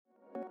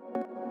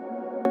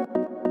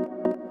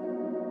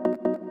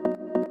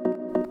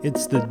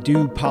It's the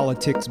Do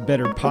Politics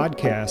Better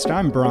podcast.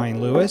 I'm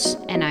Brian Lewis.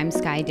 And I'm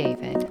Sky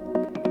David.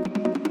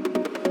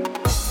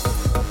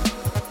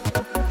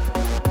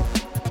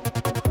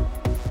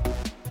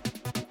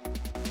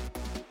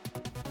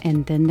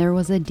 And then there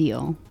was a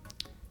deal.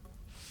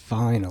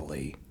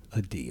 Finally,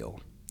 a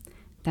deal.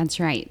 That's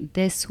right.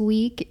 This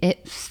week,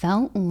 it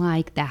felt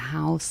like the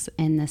House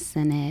and the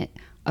Senate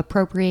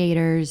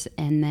appropriators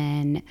and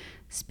then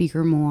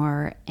Speaker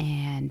Moore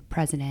and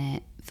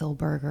President Phil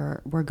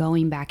Berger were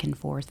going back and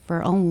forth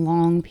for a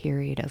long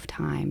period of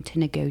time to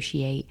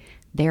negotiate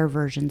their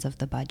versions of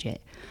the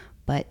budget.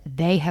 But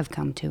they have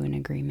come to an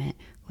agreement,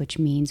 which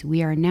means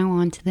we are now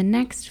on to the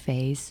next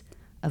phase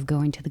of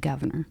going to the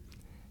governor.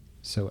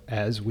 So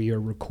as we are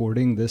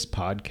recording this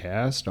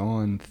podcast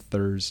on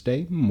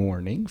Thursday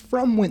morning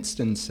from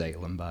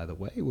Winston-Salem, by the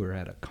way, we're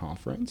at a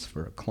conference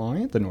for a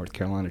client, the North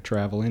Carolina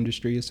Travel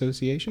Industry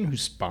Association, who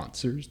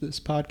sponsors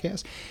this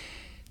podcast.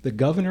 The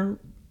governor,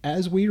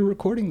 as we are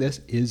recording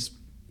this, is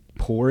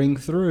pouring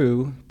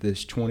through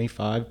this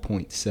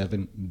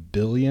 $25.7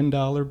 billion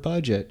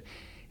budget,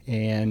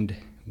 and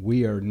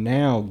we are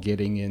now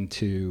getting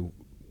into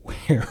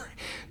where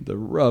the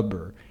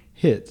rubber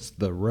hits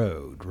the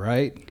road,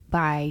 right?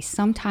 By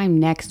sometime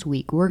next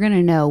week, we're going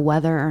to know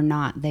whether or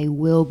not they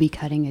will be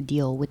cutting a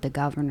deal with the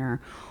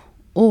governor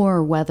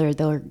or whether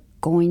they're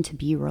going to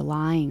be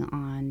relying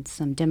on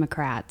some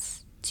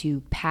Democrats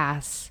to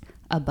pass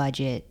a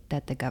budget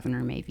that the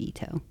governor may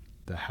veto.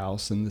 The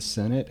House and the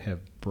Senate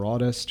have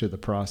brought us to the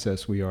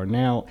process we are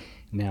now.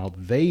 Now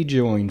they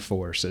join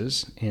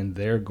forces and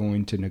they're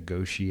going to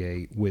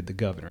negotiate with the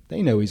governor.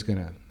 They know he's going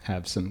to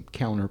have some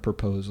counter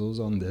proposals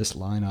on this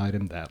line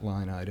item, that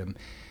line item,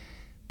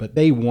 but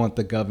they want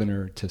the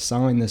governor to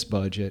sign this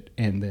budget,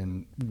 and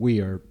then we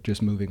are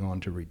just moving on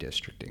to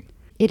redistricting.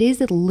 It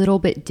is a little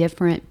bit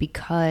different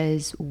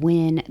because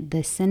when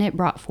the Senate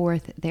brought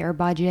forth their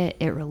budget,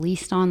 it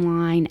released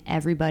online.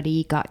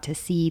 Everybody got to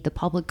see, the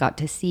public got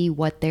to see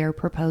what their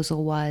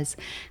proposal was.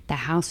 The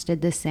House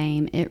did the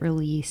same. It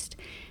released.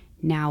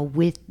 Now,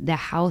 with the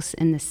House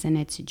and the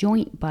Senate's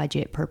joint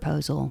budget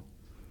proposal,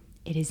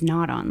 it is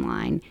not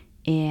online,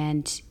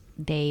 and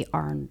they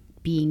are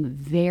being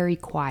very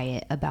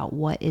quiet about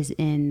what is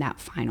in that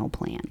final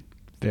plan.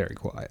 Very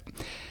quiet.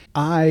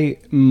 I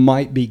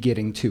might be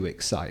getting too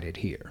excited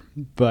here,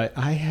 but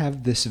I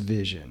have this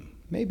vision,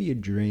 maybe a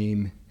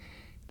dream,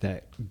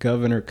 that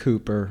Governor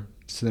Cooper,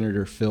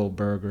 Senator Phil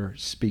Berger,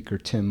 Speaker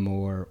Tim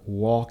Moore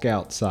walk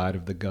outside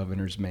of the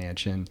governor's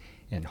mansion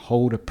and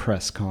hold a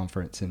press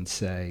conference and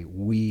say,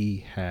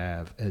 we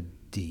have a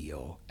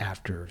deal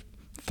after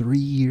 3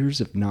 years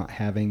of not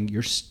having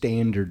your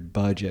standard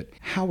budget.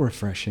 How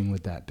refreshing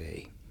would that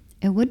be?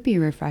 It would be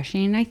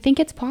refreshing, and I think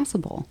it's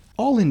possible.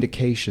 All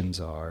indications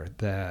are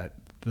that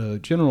the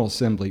General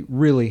Assembly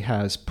really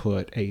has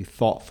put a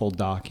thoughtful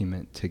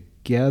document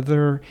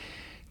together.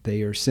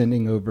 They are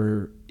sending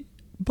over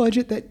a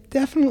budget that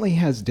definitely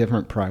has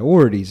different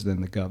priorities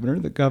than the governor.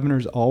 The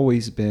governor's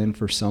always been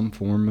for some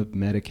form of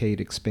Medicaid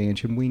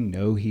expansion. We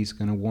know he's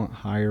going to want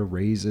higher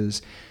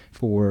raises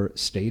for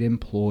state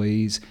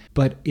employees,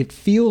 but it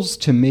feels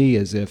to me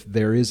as if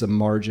there is a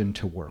margin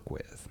to work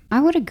with. I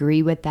would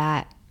agree with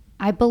that.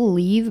 I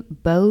believe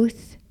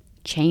both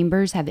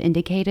chambers have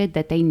indicated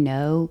that they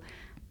know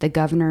the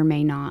governor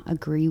may not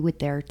agree with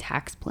their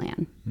tax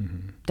plan.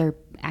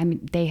 Mm-hmm.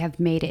 They have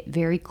made it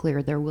very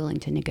clear they're willing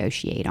to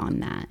negotiate on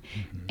that.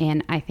 Mm-hmm.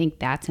 And I think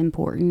that's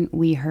important.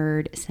 We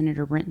heard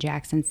Senator Brent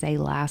Jackson say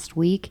last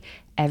week,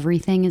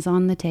 everything is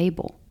on the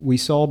table. We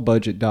saw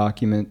budget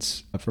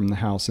documents from the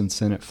House and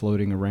Senate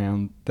floating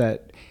around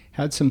that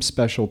had some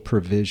special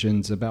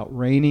provisions about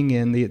reining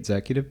in the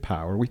executive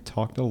power. We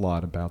talked a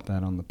lot about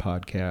that on the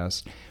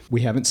podcast.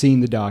 We haven't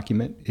seen the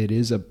document. It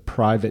is a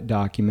private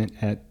document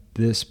at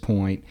this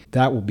point.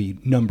 That will be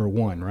number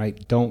one,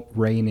 right? Don't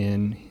rein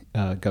in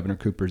Governor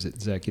Cooper's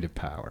executive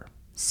power.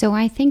 So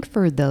I think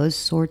for those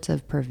sorts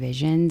of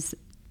provisions,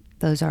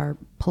 those are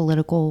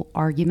political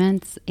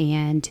arguments,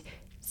 and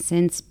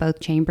since both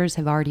chambers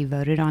have already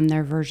voted on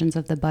their versions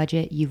of the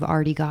budget, you've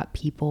already got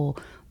people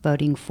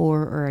voting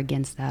for or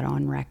against that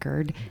on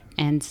record.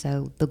 And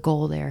so the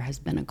goal there has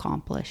been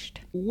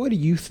accomplished. What do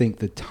you think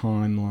the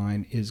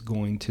timeline is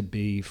going to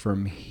be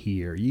from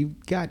here? You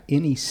got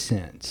any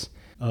sense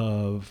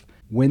of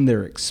when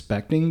they're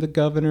expecting the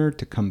governor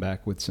to come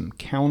back with some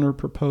counter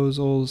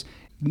proposals?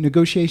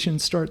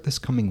 Negotiations start this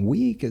coming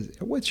week.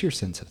 What's your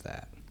sense of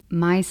that?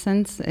 My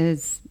sense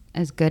is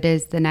as good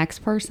as the next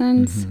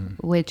person's,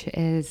 which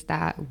is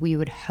that we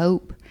would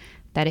hope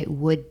that it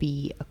would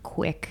be a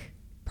quick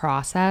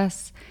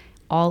process.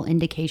 All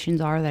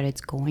indications are that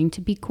it's going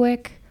to be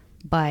quick,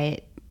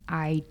 but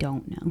I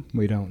don't know.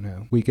 We don't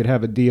know. We could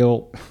have a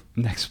deal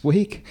next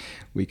week.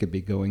 We could be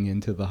going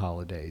into the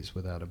holidays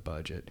without a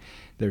budget.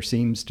 There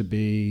seems to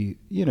be,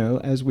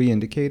 as we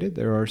indicated,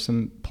 there are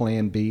some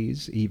plan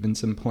Bs, even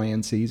some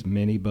plan Cs.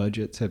 Many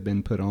budgets have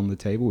been put on the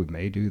table. We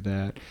may do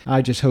that.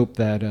 I just hope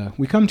that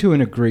we come to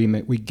an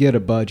agreement, we get a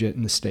budget,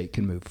 and the state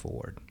can move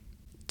forward.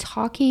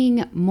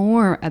 Talking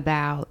more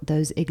about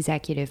those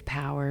executive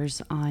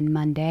powers on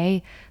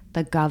Monday,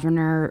 the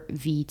governor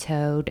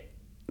vetoed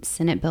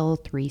Senate Bill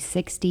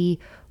 360,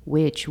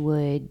 which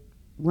would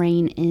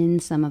rein in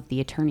some of the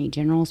attorney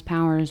general's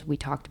powers. We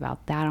talked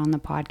about that on the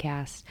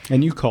podcast.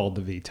 And you called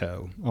the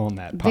veto on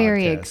that podcast.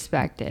 Very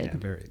expected. Yeah,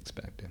 very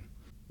expected.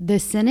 The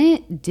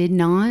Senate did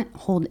not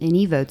hold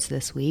any votes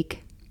this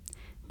week.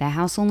 The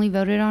House only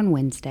voted on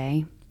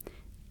Wednesday.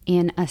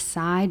 And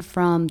aside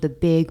from the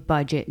big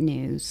budget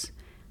news,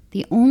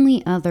 the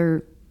only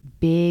other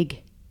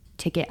big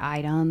ticket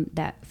item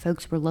that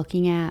folks were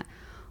looking at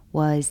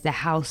was the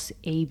House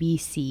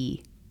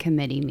ABC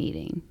committee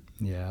meeting.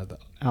 Yeah, the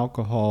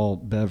Alcohol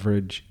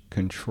Beverage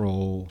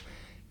Control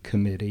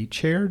Committee,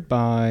 chaired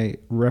by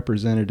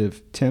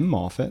Representative Tim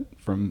Moffitt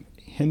from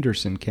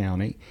Henderson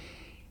County.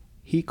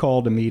 He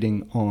called a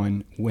meeting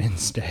on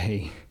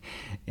Wednesday,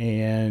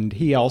 and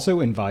he also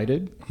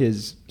invited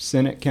his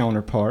Senate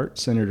counterpart,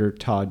 Senator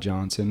Todd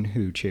Johnson,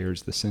 who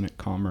chairs the Senate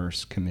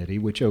Commerce Committee,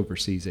 which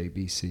oversees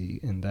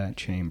ABC in that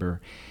chamber.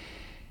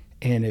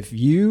 And if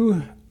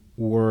you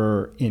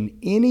were in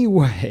any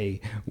way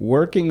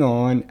working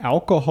on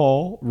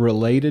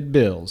alcohol-related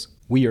bills,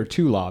 we are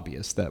two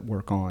lobbyists that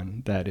work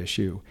on that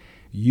issue.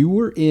 You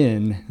were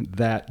in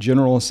that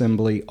General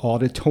Assembly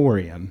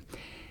auditorium,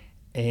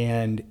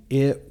 and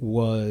it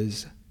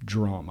was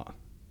drama.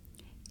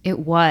 It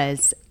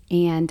was.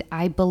 And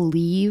I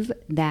believe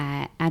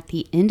that at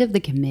the end of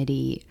the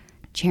committee,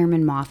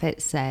 Chairman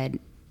Moffitt said,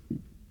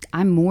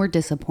 "I'm more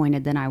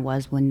disappointed than I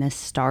was when this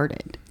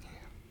started."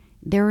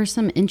 There were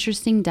some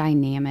interesting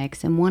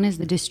dynamics, and one is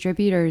the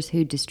distributors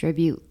who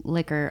distribute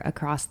liquor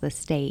across the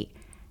state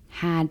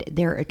had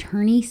their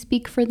attorney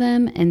speak for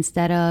them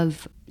instead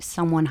of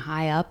someone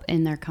high up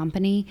in their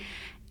company.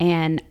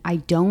 And I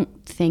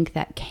don't think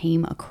that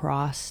came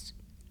across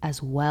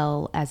as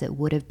well as it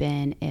would have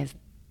been if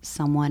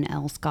someone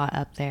else got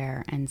up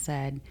there and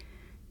said,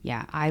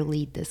 "Yeah, I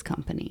lead this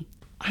company."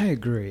 I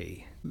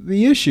agree.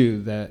 The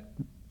issue that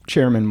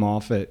Chairman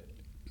Moffitt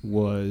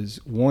was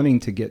wanting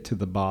to get to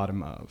the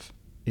bottom of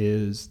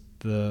is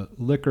the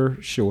liquor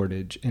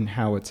shortage and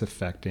how it's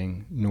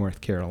affecting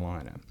North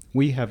Carolina.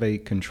 We have a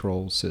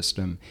control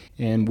system,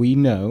 and we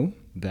know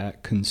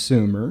that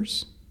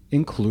consumers,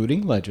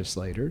 including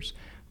legislators,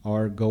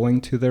 are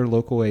going to their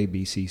local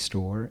ABC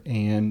store,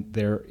 and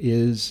there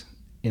is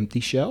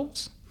empty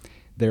shelves.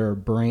 There are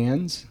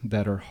brands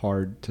that are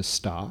hard to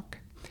stock.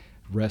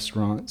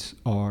 Restaurants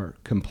are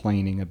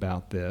complaining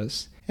about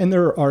this, and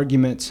there are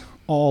arguments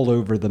all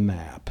over the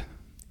map.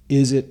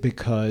 Is it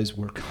because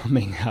we're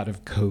coming out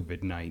of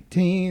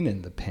COVID-19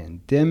 and the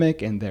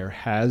pandemic, and there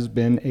has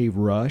been a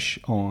rush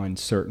on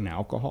certain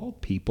alcohol?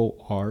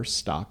 People are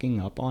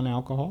stocking up on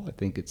alcohol. I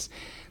think it's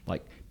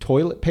like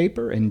toilet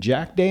paper and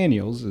Jack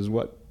Daniels is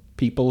what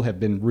people have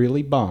been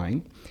really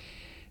buying.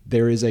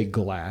 There is a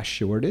glass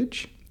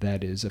shortage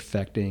that is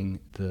affecting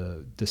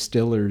the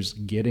distillers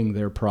getting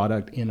their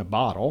product in a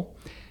bottle.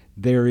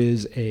 There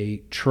is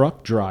a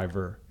truck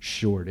driver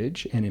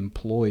shortage, an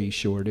employee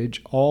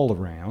shortage all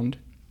around.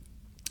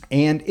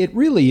 And it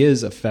really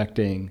is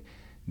affecting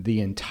the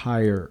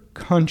entire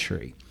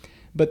country.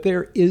 But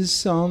there is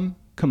some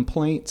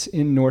complaints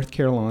in North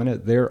Carolina.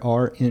 There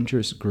are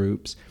interest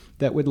groups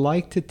that would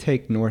like to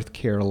take North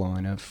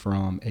Carolina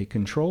from a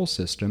control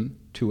system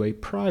to a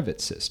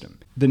private system.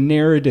 The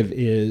narrative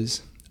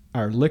is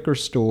our liquor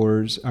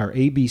stores, our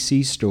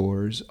ABC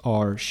stores,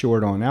 are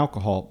short on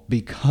alcohol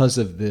because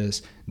of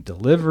this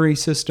delivery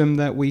system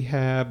that we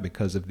have,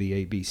 because of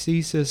the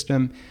ABC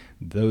system.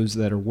 Those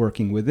that are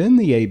working within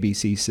the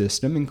ABC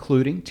system,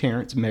 including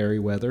Terrence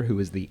Merriweather, who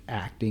is the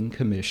acting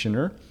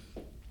commissioner,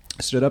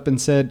 stood up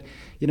and said,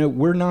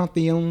 we're not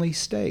the only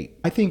state.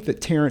 I think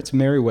that Terrence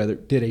Merriweather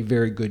did a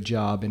very good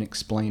job in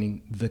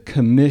explaining the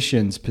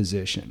commission's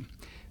position.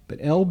 But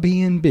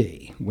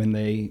LB&B, when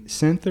they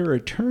sent their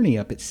attorney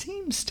up, it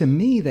seems to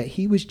me that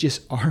he was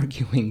just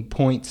arguing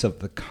points of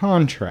the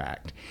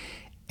contract.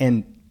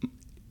 And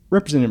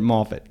Representative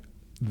Moffitt,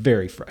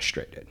 very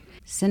frustrated.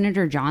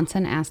 Senator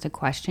Johnson asked a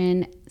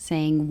question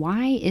saying,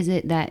 why is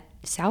it that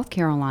South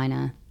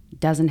Carolina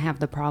doesn't have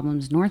the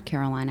problems North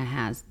Carolina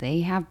has?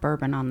 They have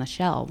bourbon on the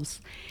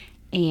shelves.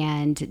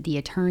 And the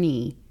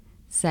attorney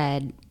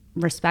said,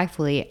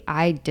 respectfully,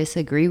 I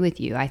disagree with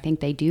you. I think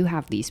they do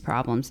have these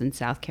problems in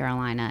South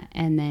Carolina.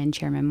 And then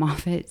Chairman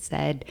Moffitt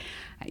said,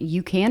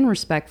 you can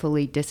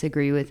respectfully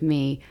disagree with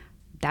me.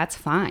 That's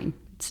fine.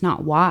 It's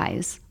not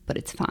wise, but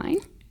it's fine.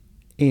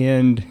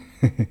 And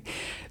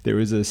there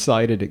was a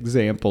cited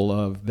example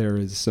of there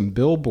is some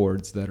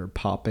billboards that are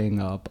popping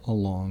up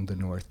along the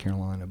North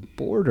Carolina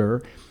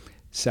border.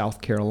 South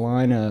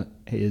Carolina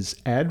is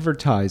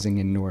advertising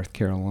in North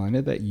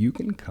Carolina that you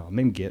can come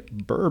and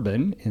get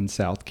bourbon in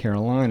South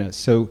Carolina.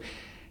 So,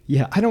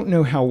 yeah, I don't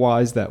know how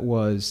wise that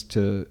was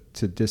to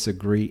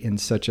disagree in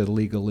such a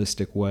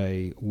legalistic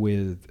way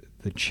with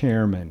the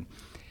chairman.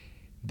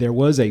 There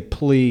was a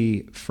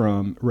plea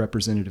from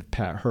Representative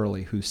Pat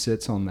Hurley, who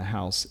sits on the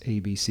House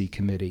ABC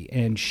committee,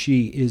 and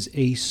she is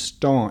a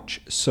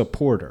staunch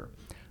supporter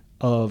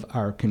of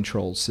our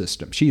control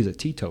system. She's a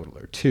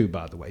teetotaler too,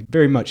 by the way,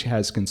 very much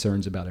has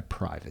concerns about a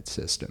private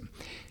system.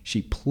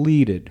 She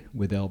pleaded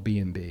with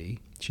LB&B,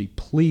 she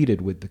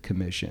pleaded with the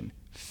commission,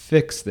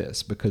 fix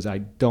this because I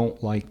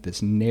don't like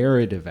this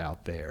narrative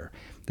out there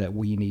that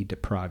we need to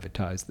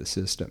privatize the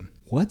system.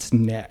 What's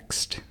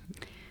next?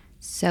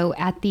 So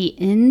at the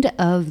end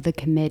of the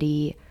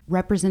committee,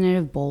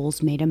 Representative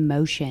Bowles made a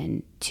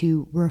motion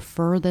to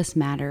refer this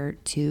matter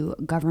to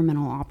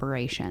governmental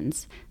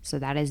operations. So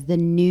that is the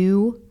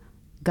new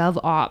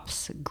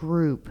GovOps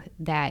group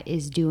that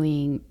is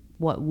doing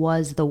what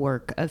was the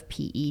work of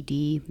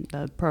PED,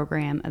 the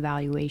Program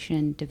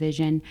Evaluation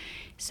Division.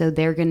 So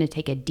they're going to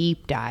take a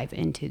deep dive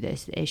into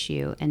this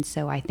issue. And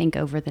so I think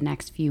over the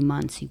next few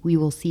months, we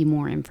will see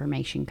more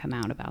information come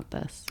out about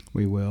this.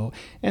 We will.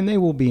 And they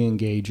will be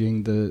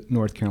engaging the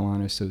North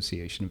Carolina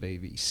Association of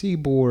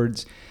AVC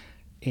boards.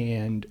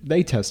 And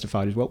they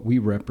testified as well. We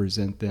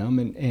represent them.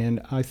 And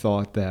I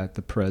thought that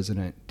the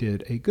president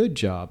did a good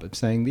job of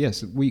saying,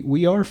 yes,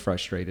 we are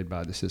frustrated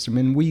by the system,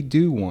 and we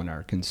do want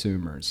our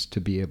consumers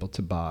to be able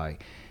to buy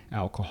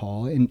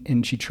alcohol.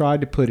 And she tried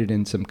to put it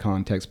in some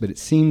context, but it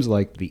seems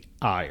like the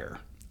ire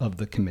of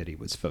the committee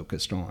was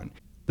focused on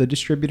the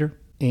distributor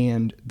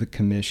and the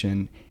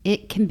commission.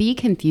 It can be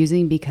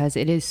confusing because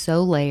it is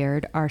so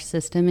layered. Our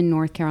system in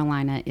North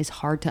Carolina is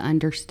hard to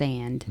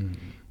understand.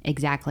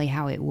 Exactly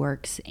how it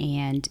works,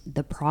 and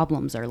the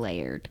problems are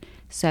layered.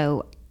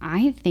 So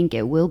I think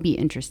it will be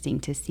interesting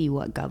to see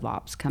what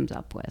GovOps comes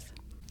up with.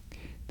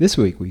 This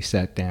week we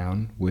sat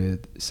down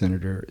with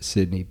Senator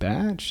Sidney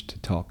Batch to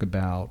talk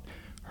about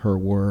her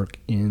work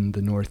in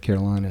the North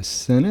Carolina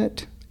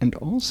Senate and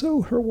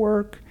also her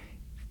work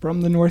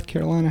from the North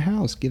Carolina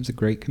House. Gives a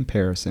great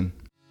comparison.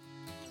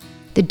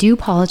 The Do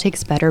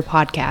Politics Better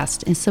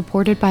podcast is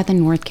supported by the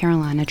North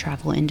Carolina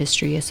Travel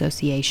Industry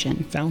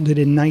Association. Founded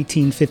in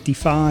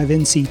 1955,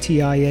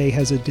 NCTIA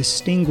has a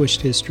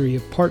distinguished history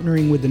of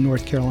partnering with the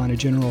North Carolina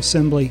General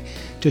Assembly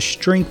to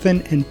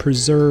strengthen and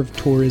preserve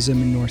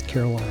tourism in North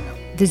Carolina.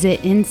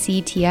 Visit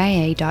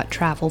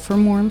nctia.travel for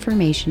more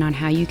information on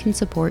how you can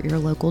support your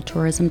local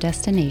tourism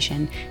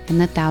destination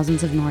and the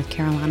thousands of North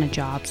Carolina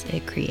jobs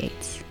it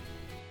creates.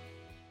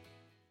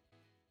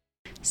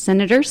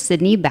 Senator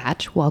Sidney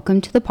Batch, welcome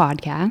to the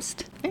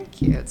podcast.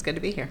 Thank you. It's good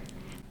to be here.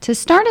 To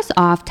start us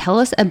off, tell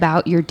us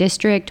about your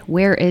district.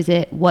 Where is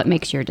it? What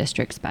makes your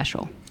district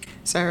special?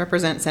 So I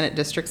represent Senate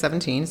District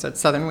 17, so it's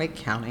Southern Wake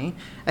County.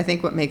 I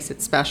think what makes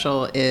it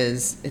special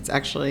is it's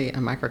actually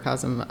a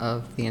microcosm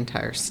of the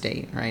entire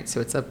state, right? So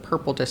it's a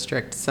purple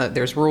district. So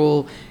there's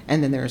rural,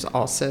 and then there's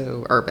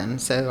also urban.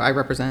 So I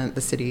represent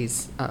the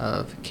cities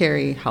of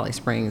Cary, Holly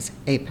Springs,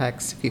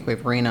 Apex,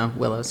 Fuquay-Varina,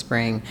 Willow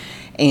Spring,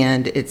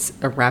 and it's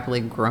a rapidly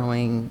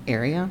growing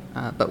area.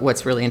 But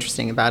what's really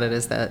interesting about it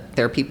is that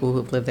there are people who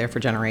have lived there for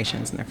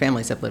generations, and their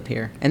families have lived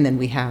here. And then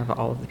we have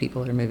all of the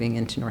people that are moving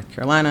into North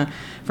Carolina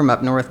from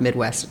up north,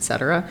 Midwest, et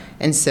cetera.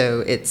 And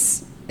so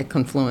it's a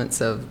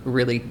confluence of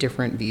really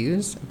different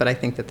views, but I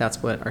think that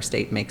that's what our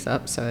state makes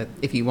up. So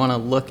if you want to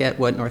look at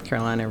what North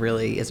Carolina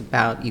really is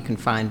about, you can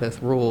find both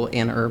rural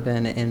and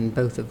urban in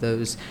both of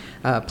those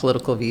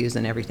political views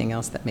and everything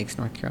else that makes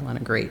North Carolina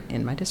great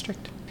in my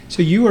district.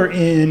 So you are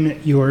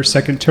in your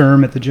second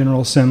term at the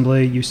General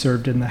Assembly. You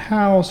served in the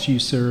House.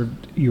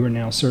 You are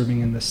now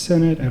serving in the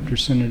Senate after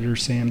Senator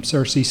Sam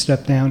Searcy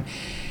stepped down.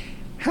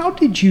 How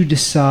did you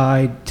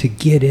decide to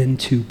get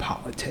into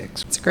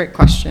politics? It's a great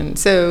question.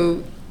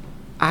 So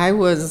I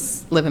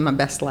was living my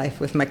best life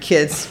with my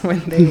kids when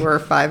they were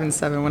 5 and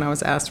 7 when I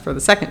was asked for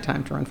the second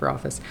time to run for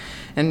office.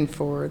 And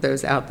for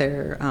those out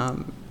there,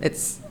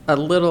 it's a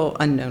little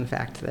unknown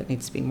fact that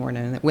needs to be more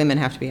known, that women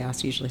have to be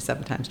asked usually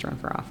 7 times to run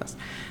for office.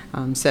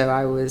 So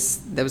that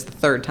was the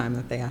third time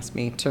that they asked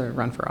me to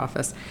run for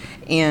office.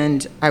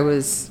 And I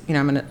was,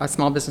 I'm a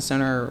small business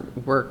owner,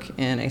 work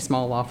in a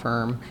small law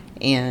firm,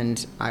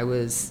 and I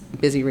was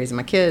busy raising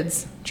my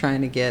kids,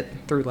 trying to get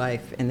through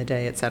life in the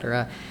day, et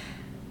cetera.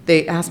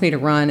 They asked me to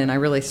run, and I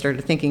really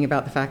started thinking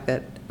about the fact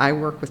that I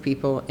work with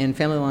people in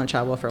family law and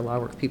child welfare law. I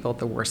work with people at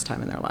the worst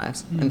time in their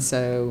lives. And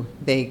so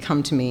they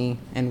come to me,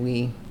 and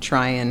we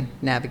try and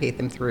navigate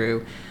them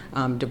through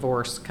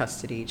divorce,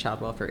 custody,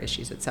 child welfare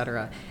issues, et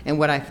cetera. And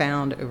what I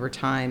found over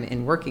time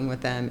in working with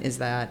them is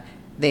that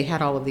they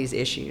had all of these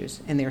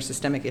issues, and they are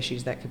systemic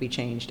issues that could be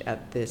changed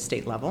at the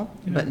state level,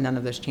 but none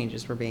of those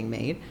changes were being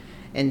made.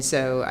 And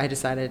so I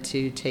decided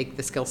to take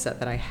the skill set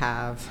that I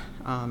have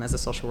as a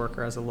social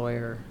worker, as a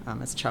lawyer,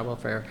 as a child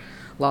welfare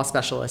law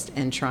specialist,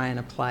 and try and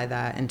apply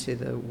that into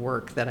the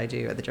work that I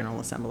do at the General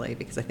Assembly,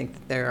 because I think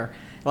that there are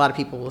a lot of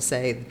people will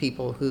say the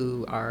people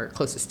who are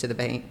closest to the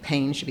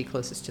pain should be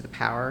closest to the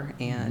power,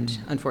 and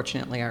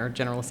unfortunately our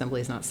General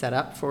Assembly is not set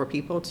up for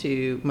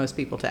most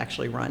people to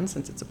actually run,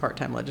 since it's a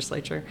part-time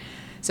legislature.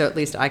 So at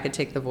least I could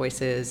take the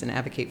voices and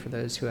advocate for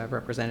those who I've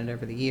represented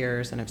over the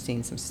years and have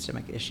seen some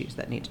systemic issues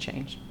that need to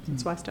change.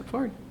 That's why I stepped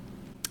forward.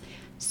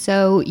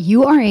 So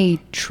you are a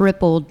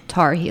triple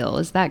Tar Heel,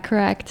 is that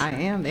correct? I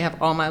am. They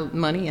have all my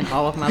money and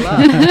all of my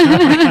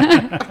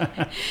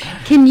love.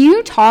 Can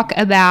you talk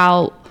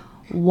about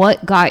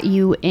what got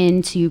you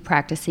into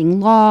practicing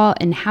law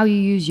and how you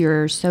use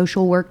your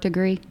social work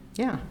degree?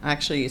 Yeah, I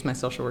actually use my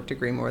social work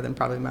degree more than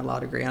probably my law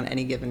degree on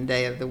any given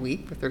day of the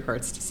week with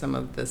regards to some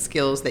of the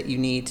skills that you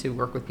need to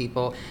work with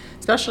people,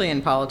 especially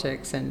in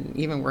politics and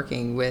even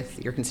working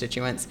with your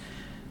constituents.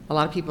 A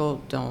lot of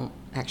people don't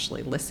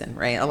actually listen,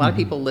 right? A lot of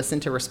people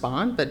listen to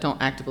respond, but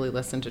don't actively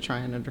listen to try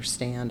and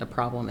understand a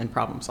problem and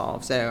problem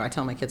solve. So I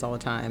tell my kids all the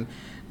time,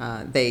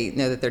 they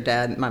know that their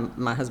dad,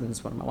 my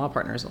husband's one of my law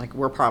partners, like,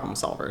 we're problem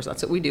solvers.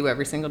 That's what we do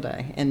every single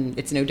day. And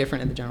it's no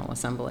different in the General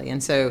Assembly.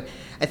 And so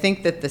I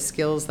think that the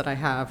skills that I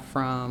have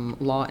from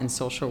law and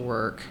social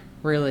work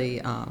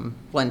really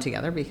blend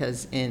together,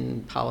 because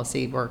in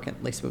policy work,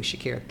 at least what we should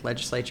hear at the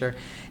legislature,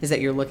 is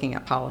that you're looking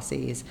at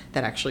policies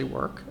that actually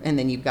work, and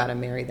then you've got to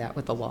marry that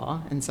with the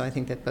law. And so I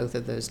think that both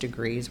of those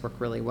degrees work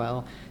really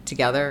well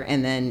together,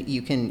 and then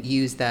you can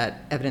use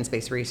that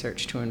evidence-based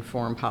research to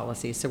inform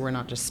policies, so we're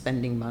not just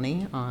spending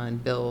money on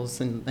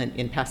bills and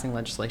in passing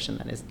legislation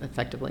that is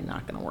effectively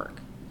not going to work.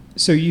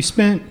 So you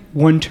spent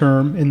one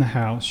term in the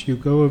House. You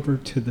go over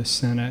to the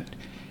Senate.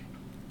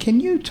 Can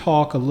you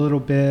talk a little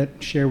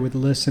bit, share with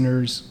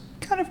listeners,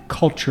 kind of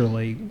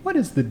culturally, what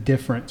is the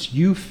difference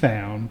you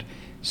found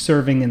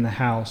serving in the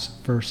House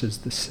versus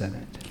the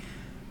Senate?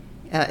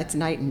 It's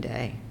night and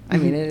day. I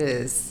mean, it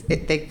is.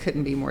 They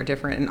couldn't be more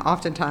different. And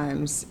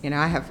oftentimes,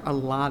 I have a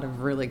lot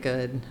of really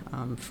good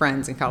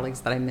friends and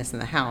colleagues that I miss in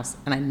the House,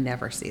 and I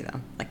never see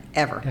them, like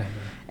ever.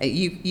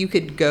 You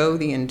could go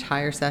the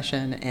entire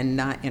session and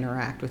not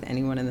interact with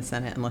anyone in the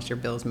Senate unless your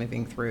bill's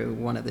moving through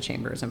one of the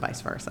chambers and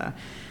vice versa.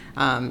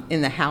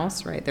 In the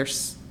House, right,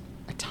 there's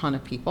a ton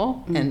of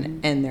people,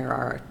 and there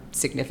are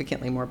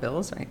significantly more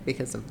bills, right,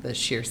 because of the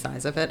sheer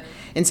size of it.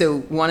 And so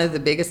one of the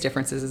biggest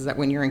differences is that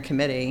when you're in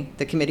committee,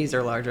 the committees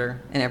are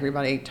larger, and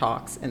everybody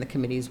talks, and the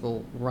committees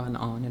will run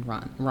on and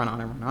run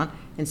on,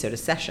 and so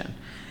does session.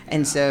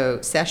 And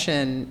so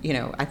session,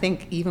 I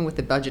think even with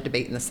the budget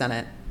debate in the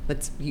Senate,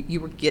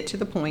 you get to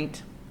the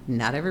point.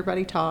 Not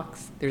everybody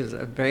talks. There's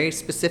a very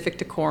specific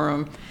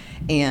decorum,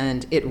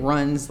 and it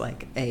runs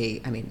like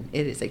it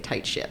is a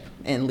tight ship.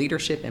 And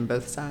leadership in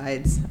both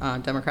sides,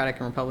 Democratic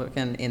and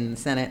Republican in the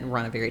Senate,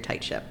 run a very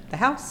tight ship. The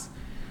House,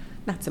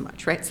 not so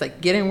much, right? It's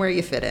like get in where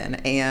you fit in,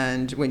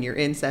 and when you're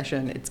in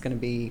session, it's going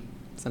to be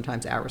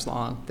sometimes hours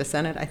long. The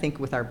Senate, I think,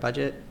 with our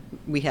budget,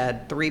 we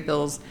had 3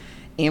 bills,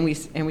 and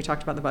we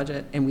talked about the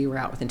budget, and we were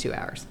out within 2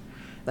 hours.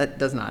 That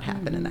does not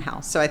happen in the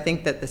House. So I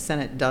think that the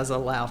Senate does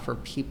allow for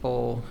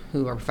people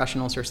who are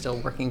professionals who are still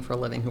working for a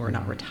living, who are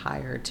not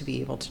retired, to be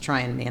able to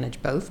try and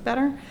manage both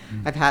better.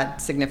 I've had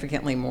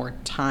significantly more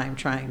time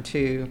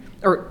time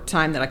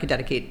that I could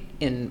dedicate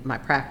in my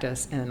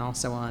practice and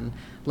also on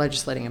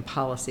legislating and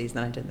policies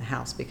than I did in the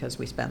House, because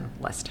we spend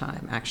less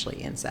time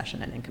actually in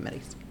session and in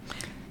committees.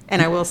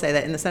 And I will say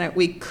that in the Senate,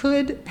 we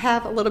could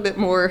have a little bit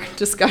more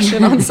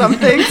discussion on some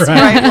things,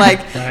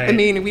 right? I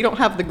mean, we don't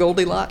have the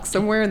Goldilocks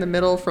somewhere in the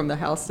middle from the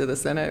House to the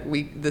Senate.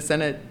 The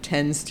Senate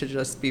tends to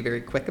just be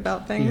very quick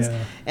about things.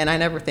 Yeah. And I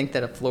never think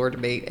that a floor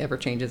debate ever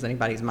changes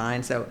anybody's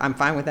mind. So I'm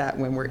fine with that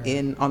when we're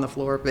on the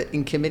floor. But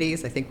in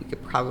committees, I think we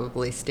could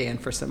probably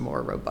stand for some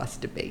more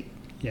robust debate.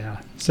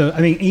 Yeah. So,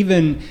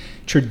 even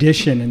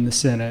tradition in the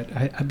Senate,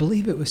 I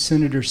believe it was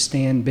Senator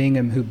Stan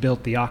Bingham who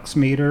built the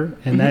oximeter,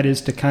 and that is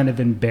to kind of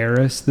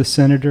embarrass the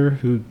senator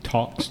who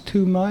talks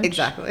too much.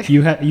 Exactly.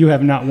 You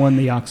have not won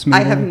the oximeter?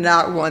 I have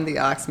not won the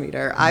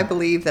oximeter. I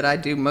believe that I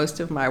do most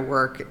of my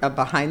work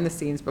behind the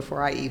scenes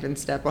before I even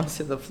step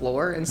onto the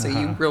floor, and so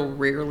you will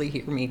rarely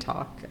hear me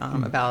talk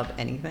about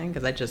anything,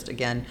 because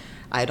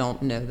I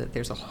don't know that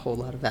there's a whole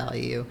lot of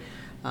value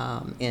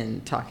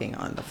in talking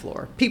on the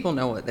floor. People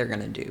know what they're going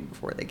to do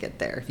before they get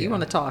there. If you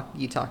want to talk,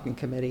 you talk in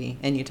committee,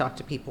 and you talk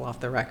to people off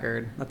the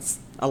record. That's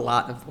a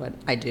lot of what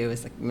I do.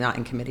 Is not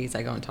in committees.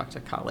 I go and talk to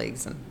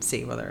colleagues and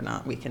see whether or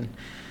not we can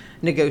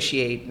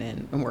negotiate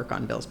and work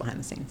on bills behind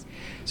the scenes.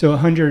 So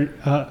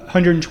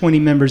 120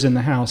 members in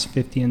the House,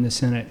 50 in the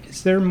Senate.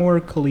 Is there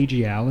more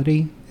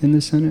collegiality in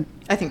the Senate?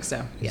 I think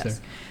so, yes.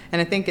 And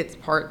I think it's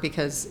part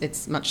because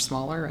it's much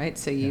smaller, right?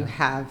 So you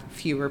have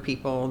fewer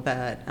people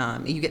that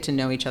you get to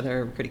know each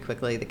other pretty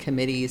quickly. The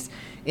committees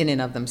in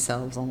and of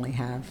themselves only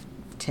have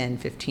 10,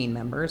 15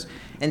 members.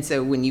 And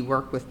so when you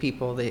work with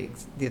people at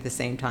the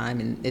same time,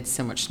 and it's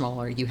so much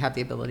smaller, you have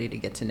the ability to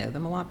get to know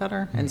them a lot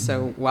better. And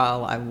so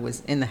while I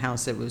was in the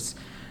House, it was,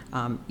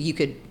 you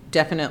could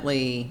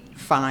definitely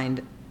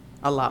find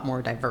a lot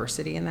more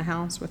diversity in the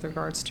House with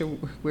regards to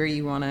where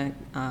you want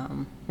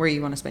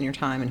to spend your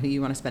time and who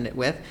you want to spend it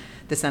with.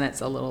 The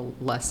Senate's a little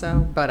less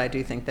so, but I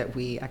do think that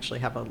we actually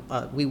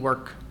have we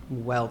work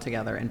well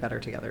together and better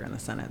together in the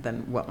Senate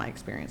than what my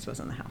experience was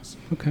in the House.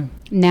 Okay.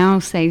 Now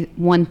say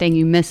one thing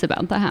you miss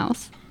about the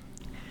House.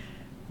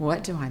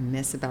 What do I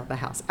miss about the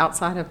House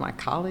outside of my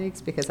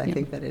colleagues? Because I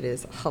think that it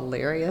is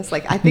hilarious.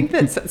 I think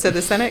that so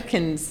the Senate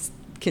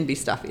can be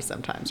stuffy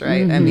sometimes,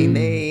 right? I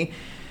mean,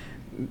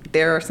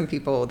 there are some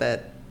people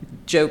that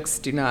jokes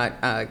do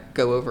not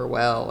go over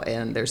well,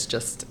 and there's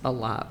just a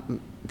lot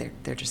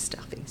they're just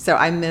stuffy. So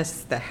I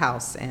miss the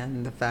House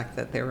and the fact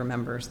that there were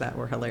members that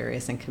were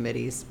hilarious. In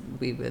committees,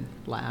 we would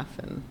laugh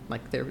and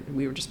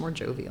we were just more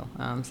jovial.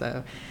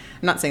 So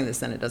I'm not saying the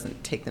Senate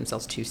doesn't take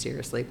themselves too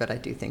seriously, but I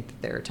do think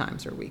that there are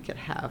times where we could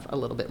have a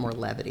little bit more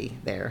levity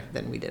there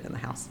than we did in the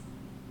House.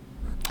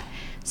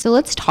 So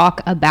let's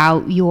talk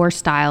about your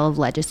style of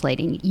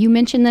legislating. You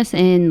mentioned this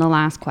in the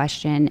last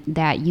question,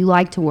 that you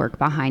like to work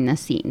behind the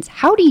scenes.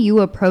 How do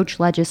you approach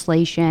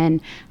legislation,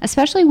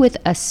 especially with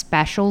a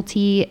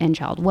specialty in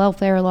child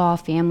welfare law,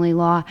 family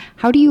law?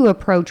 How do you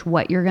approach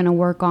what you're going to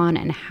work on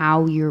and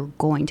how you're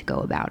going to go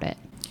about it?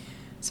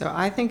 So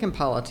I think in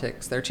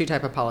politics, there are two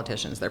types of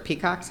politicians. They're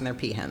peacocks and they're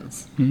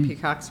peahens. Mm-hmm.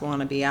 Peacocks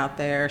want to be out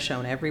there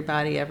showing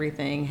everybody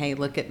everything. Hey,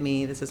 look at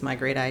me. This is my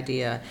great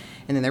idea.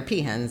 And then they're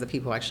peahens. The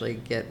people who actually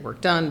get work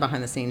done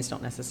behind the scenes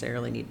don't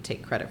necessarily need to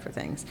take credit for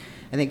things.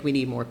 I think we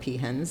need more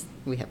peahens.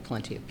 We have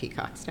plenty of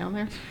peacocks down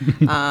there.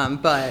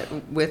 But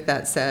with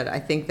that said, I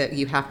think that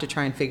you have to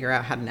try and figure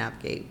out how to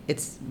navigate.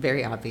 It's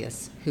very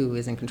obvious who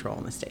is in control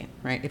in the state,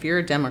 right? If you're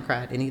a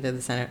Democrat in either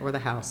the Senate or the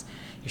House,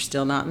 you're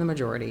still not in the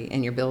majority,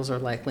 and your bills are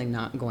likely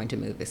not going to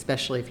move,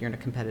 especially if you're in a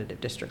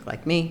competitive district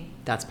like me.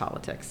 That's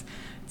politics.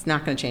 It's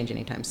not going to change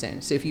anytime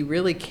soon. So if you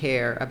really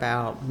care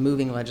about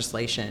moving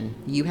legislation,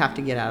 you have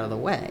to get out of the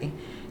way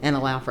and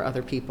allow for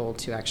other people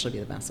to actually be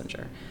the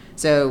messenger.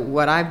 So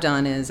what I've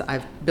done is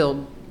I've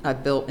built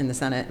in the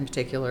Senate in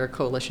particular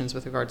coalitions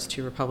with regards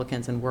to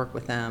Republicans and work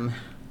with them,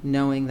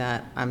 knowing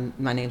that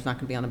my name's not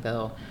going to be on a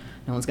bill.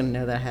 No one's going to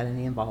know that I had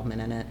any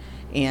involvement in it.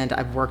 And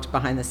I've worked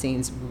behind the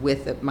scenes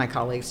with my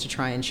colleagues to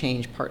try and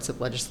change parts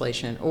of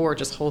legislation or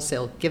just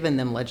wholesale given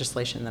them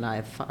legislation that I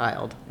have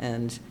filed,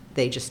 and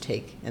they just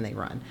take and they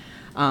run.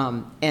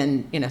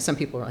 And, some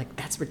people are like,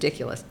 that's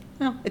ridiculous.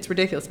 No, it's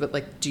ridiculous,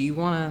 but do you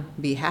want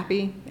to be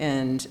happy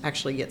and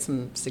actually get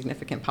some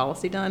significant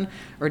policy done,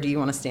 or do you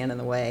want to stand in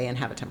the way and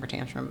have a temper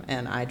tantrum?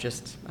 And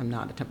I'm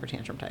not a temper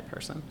tantrum type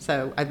person.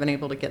 So I've been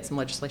able to get some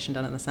legislation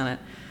done in the Senate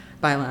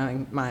by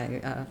allowing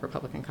my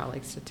Republican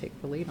colleagues to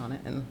take the lead on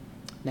it. And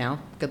now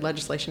good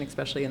legislation,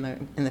 especially in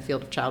the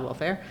field of child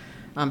welfare,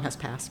 has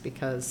passed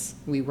because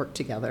we worked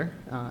together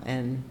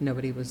and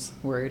nobody was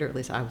worried, or at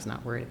least I was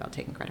not worried about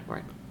taking credit for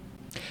it.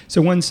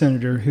 So one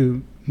senator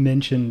who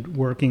mentioned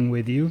working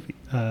with you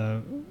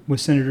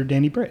was Senator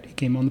Danny Britt. He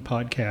came on the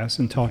podcast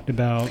and talked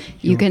about...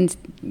 You can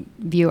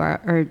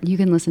you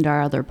can listen to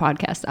our other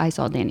podcast, I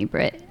Saw Danny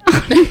Britt.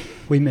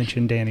 We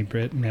mention Danny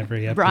Britt in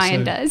every episode.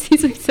 Brian does.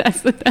 He's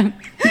obsessed with them.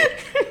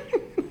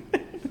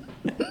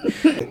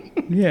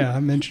 Yeah,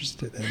 I'm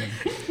interested in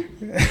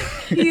him.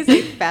 He's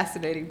a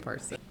fascinating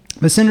person.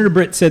 But Senator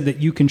Britt said that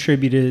you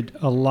contributed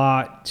a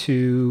lot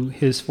to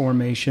his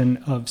formation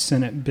of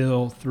Senate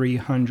Bill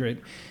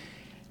 300.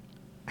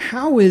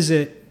 How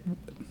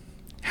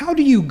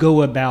do you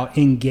go about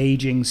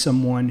engaging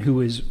someone who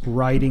is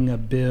writing a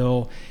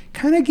bill?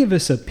 Kind of give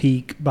us a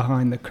peek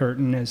behind the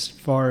curtain as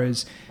far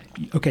as,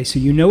 okay, so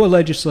a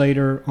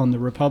legislator on the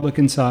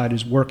Republican side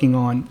is working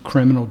on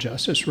criminal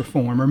justice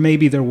reform, or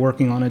maybe they're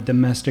working on a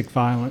domestic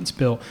violence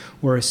bill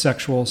or a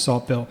sexual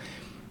assault bill.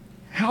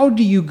 How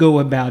do you go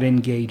about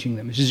engaging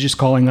them? Is it just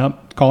calling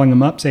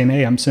them up, saying,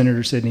 hey, I'm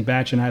Senator Sidney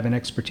Batch and I have an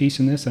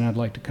expertise in this and I'd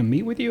like to come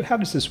meet with you? How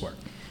does this work?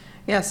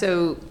 Yeah,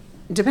 so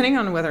depending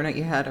on whether or not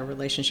you had a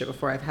relationship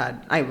before,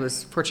 I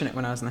was fortunate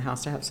when I was in the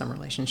House to have some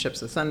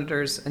relationships with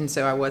senators, and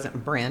so I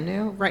wasn't brand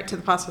new right to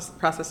the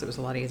process. It was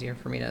a lot easier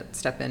for me to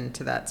step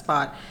into that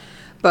spot.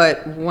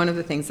 But one of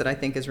the things that I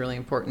think is really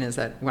important is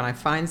that when I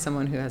find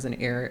someone who has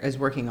is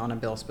working on a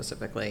bill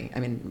specifically, I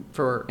mean,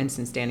 for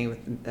instance, Danny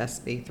with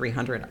SB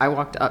 300, I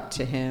walked up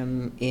to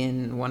him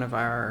in one of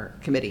our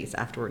committees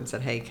afterward and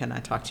said, hey, can I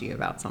talk to you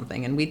about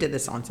something? And we did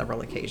this on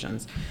several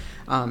occasions.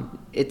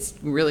 It's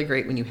really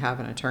great when you have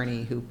an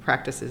attorney who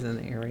practices in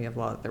the area of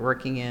law that they're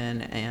working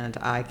in, and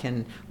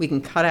we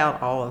can cut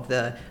out all of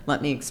the,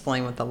 let me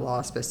explain what the law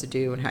is supposed to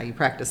do and how you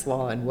practice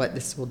law and what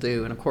this will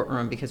do in a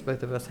courtroom, because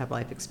both of us have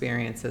life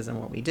experiences and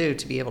what we do,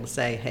 to be able to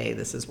say, hey,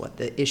 this is what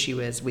the issue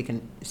is. We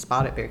can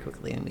spot it very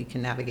quickly and we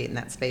can navigate in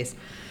that space.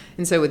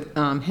 And so with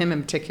him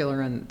in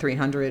particular and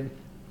 300,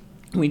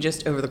 we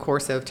just, over the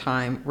course of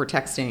time, we're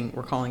texting,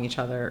 we're calling each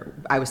other.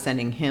 I was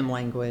sending him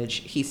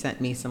language. He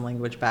sent me some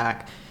language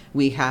back.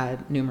 We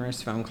had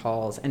numerous phone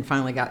calls and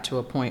finally got to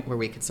a point where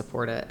we could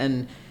support it.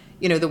 And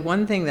the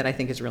one thing that I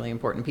think is really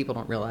important, people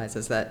don't realize,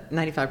 is that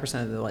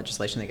 95% of the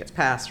legislation that gets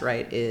passed,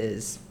 right,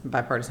 is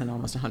bipartisan,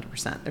 almost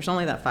 100%. There's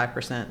only that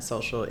 5%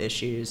 social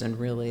issues and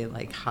really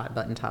hot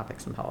button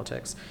topics in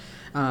politics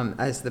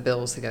as the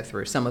bills that go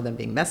through. Some of them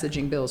being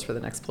messaging bills for the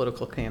next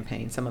political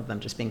campaign, some of them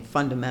just being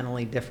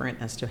fundamentally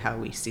different as to how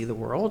we see the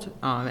world,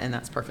 and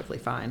that's perfectly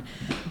fine.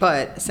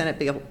 But Senate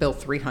Bill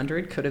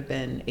 300 could have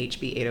been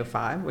HB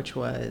 805, which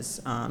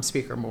was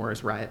Speaker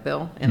Moore's riot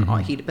bill, and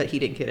but he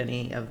didn't get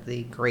any of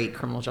the great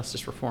criminal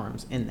justice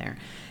reforms in there.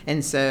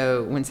 And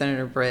so when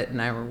Senator Britt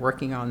and I were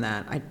working on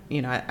that,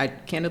 I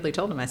candidly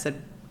told him, I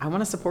said, I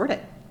want to support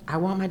it. I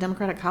want my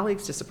Democratic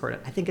colleagues to support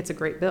it. I think it's a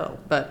great bill,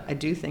 but I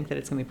do think that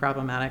it's going to be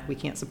problematic. We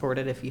can't support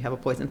it if you have a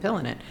poison pill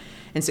in it.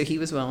 And so he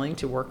was willing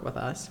to work with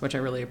us, which I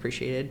really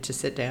appreciated, to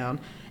sit down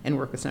and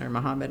work with Senator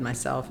Mohammed,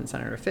 myself, and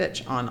Senator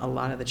Fitch on a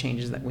lot of the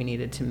changes that we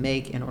needed to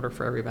make in order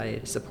for everybody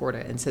to support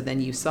it. And so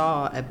then you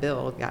saw a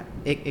bill,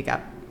 it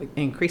got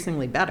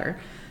increasingly better.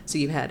 So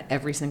you had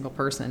every single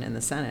person in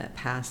the Senate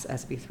pass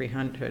SB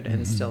 300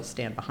 and still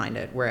stand behind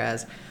it,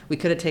 whereas we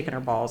could have taken our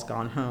balls,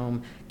 gone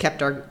home,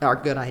 kept our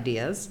good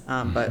ideas,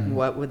 but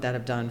what would that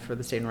have done for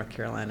the state of North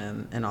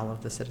Carolina and all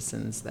of the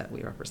citizens that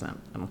we represent?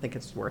 I don't think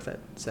it's worth it.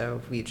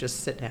 So if you just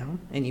sit down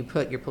and you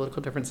put your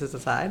political differences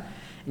aside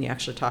and you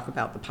actually talk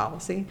about the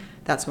policy,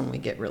 that's when we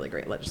get really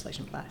great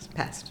legislation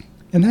passed.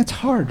 And that's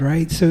hard,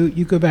 right? So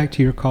you go back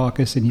to your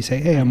caucus and you say,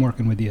 hey, I'm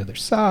working with the other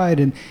side.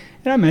 And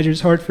I imagine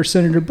it's hard for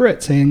Senator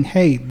Britt saying,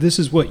 hey, this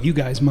is what you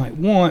guys might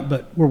want,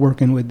 but we're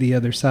working with the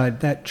other side.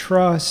 That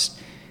trust,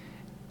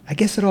 I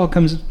guess it all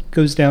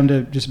goes down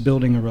to just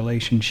building a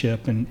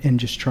relationship and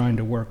just trying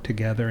to work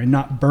together and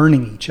not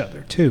burning each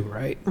other too,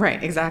 right?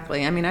 Right,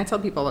 exactly. I mean, I tell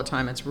people all the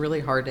time, it's really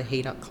hard to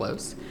hate up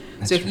close.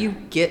 So if you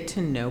get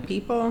to know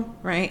people,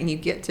 right, and you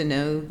get to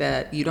know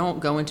that you don't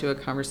go into a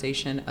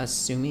conversation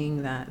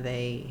assuming that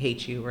they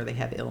hate you or they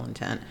have ill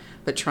intent,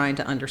 but trying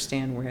to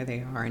understand where they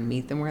are and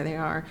meet them where they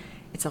are,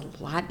 it's a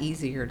lot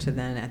easier to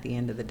then at the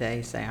end of the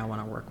day say, I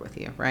want to work with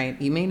you, right?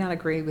 You may not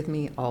agree with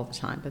me all the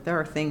time, but there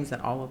are things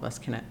that all of us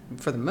can,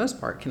 for the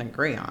most part, can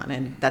agree on.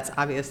 And that's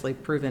obviously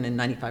proven in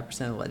 95% of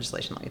the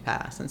legislation that we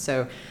pass. And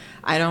so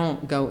I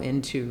don't go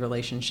into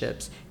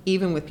relationships,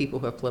 even with people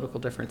who have political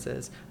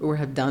differences or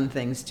have done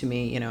things to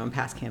me, in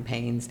past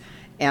campaigns.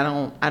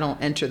 And I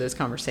don't enter those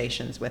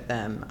conversations with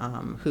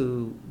them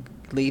who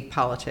leave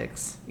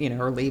politics,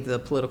 or leave the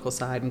political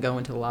side and go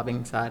into the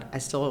lobbying side. I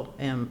still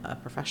am a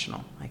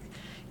professional. Like,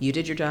 you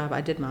did your job,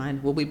 I did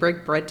mine. Will we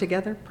break bread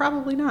together?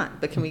 Probably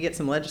not. But can we get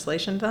some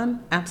legislation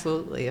done?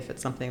 Absolutely, if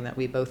it's something that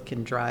we both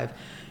can drive,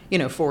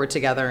 forward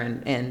together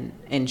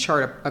and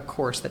chart a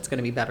course that's going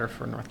to be better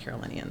for North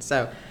Carolinians.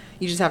 So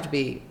you just have to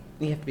be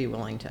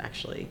willing to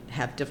actually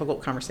have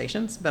difficult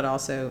conversations, but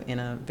also in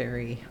a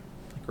very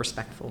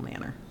respectful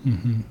manner.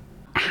 Mm-hmm.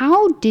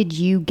 How did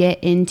you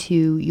get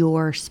into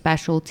your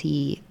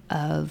specialty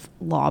of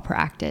law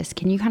practice?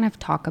 Can you kind of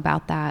talk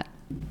about that?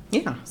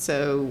 Yeah.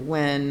 So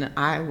when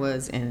I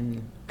was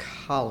in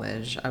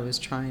college, I was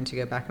trying to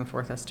go back and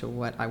forth as to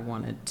what I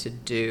wanted to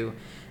do.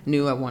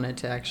 Knew I wanted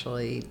to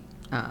actually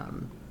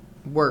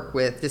work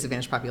with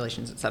disadvantaged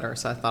populations, et cetera.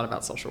 So I thought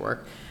about social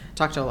work.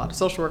 Talked to a lot of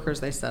social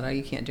workers. They said, oh,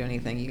 you can't do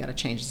anything. You got to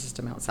change the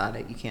system outside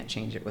it. You can't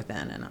change it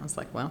within. And I was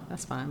like, well,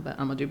 that's fine, but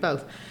I'm going to do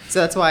both.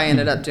 So that's why I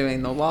ended up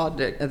doing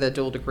the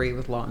dual degree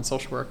with law and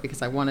social work,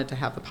 because I wanted to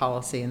have the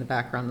policy and the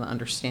background, the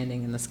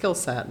understanding and the skill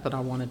set, but I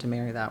wanted to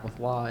marry that with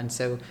law. And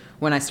so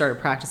when I started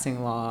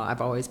practicing law,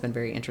 I've always been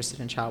very interested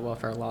in child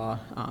welfare law,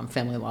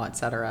 family law, et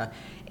cetera.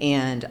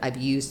 And I've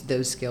used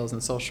those skills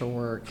in social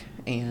work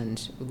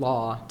and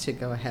law to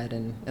go ahead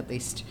and at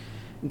least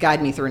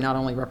guide me through not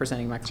only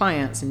representing my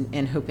clients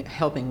and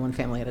helping one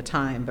family at a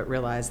time, but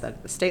realize that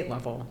at the state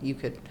level, you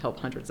could help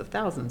hundreds of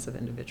thousands of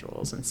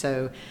individuals. And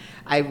so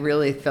I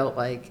really felt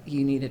like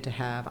I needed to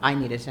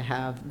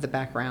have the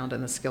background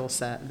and the skill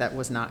set that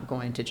was not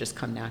going to just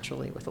come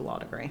naturally with a law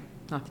degree.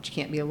 Not that you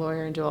can't be a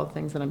lawyer and do all the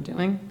things that I'm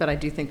doing, but I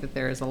do think that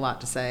there is a lot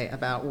to say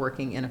about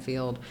working in a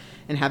field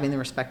and having the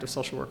respect of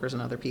social workers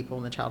and other people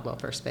in the child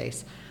welfare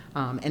space.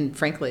 And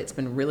frankly, it's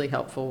been really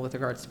helpful with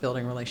regards to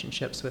building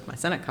relationships with my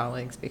Senate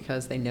colleagues,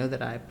 because they know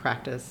that I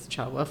practice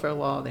child welfare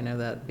law. They know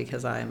that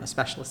because I am a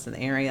specialist in the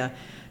area,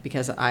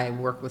 because I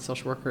work with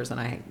social workers,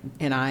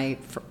 and I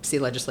see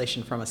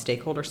legislation from a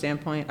stakeholder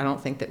standpoint. I don't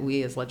think that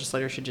we as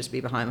legislators should just be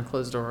behind the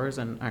closed doors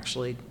and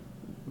actually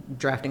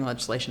drafting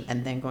legislation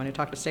and then going to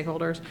talk to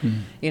stakeholders.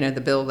 Mm-hmm.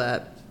 The bill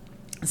that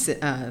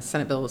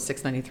Senate Bill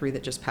 693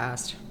 that just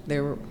passed,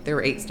 there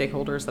were 8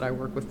 stakeholders that I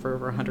worked with for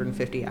over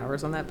 150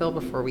 hours on that bill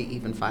before we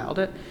even filed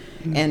it.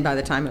 Mm-hmm. And by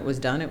the time it was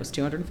done, it was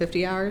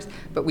 250 hours.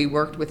 But we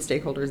worked with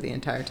stakeholders the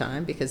entire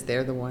time, because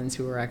they're the ones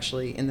who are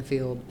actually in the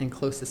field and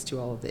closest to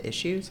all of the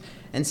issues.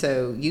 And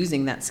so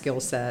using that skill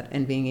set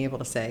and being able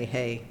to say,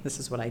 hey, this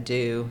is what I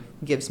do,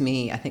 gives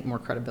me, I think, more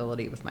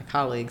credibility with my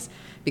colleagues,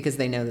 because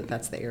they know that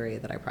that's the area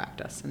that I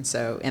practice.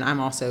 And I'm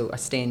also a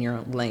stay in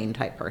your lane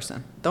type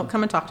person. Don't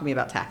come and talk to me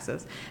about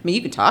taxes. I mean,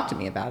 you can talk to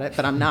me about it,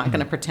 but I'm not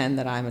going to pretend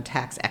that I'm a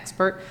tax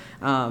expert.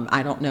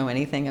 I don't know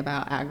anything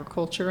about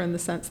agriculture in the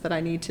sense that I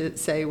need to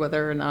say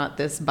whether or not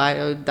this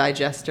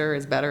biodigester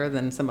is better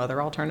than some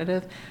other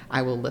alternative.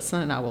 I will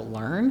listen and I will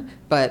learn,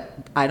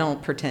 but I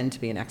don't pretend to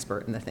be an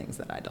expert in the things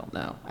that I don't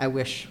know. I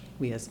wish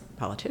we as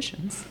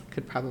politicians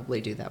could probably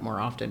do that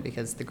more often,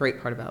 because the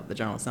great part about the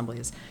General Assembly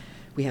is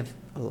we have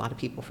a lot of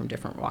people from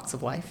different walks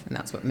of life, and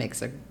that's what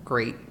makes a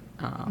great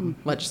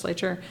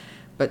legislature.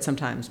 But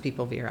sometimes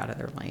people veer out of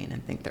their lane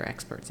and think they're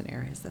experts in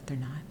areas that they're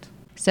not.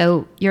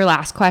 So your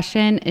last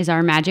question is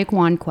our magic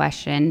wand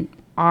question.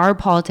 Our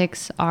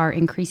politics are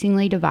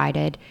increasingly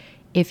divided.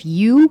 If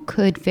you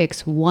could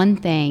fix one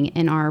thing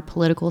in our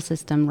political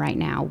system right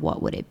now,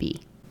 what would it be?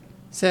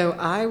 So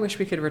I wish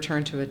we could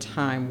return to a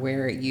time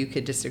where you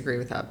could disagree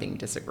without being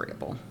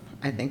disagreeable.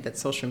 I think that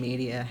social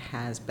media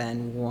has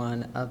been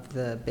one of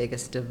the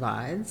biggest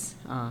divides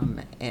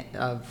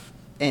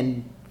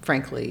and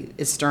frankly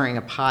is stirring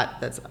a pot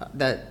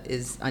that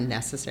is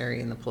unnecessary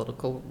in the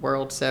political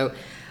world. So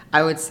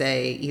I would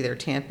say either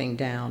tamping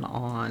down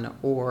on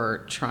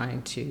or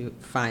trying to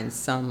find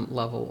some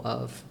level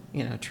of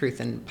truth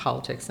in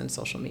politics and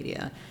social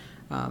media.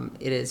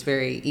 It is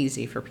very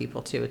easy for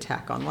people to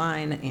attack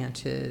online and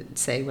to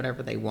say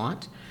whatever they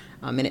want.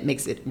 And it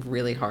makes it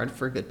really hard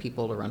for good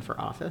people to run for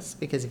office,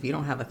 because if you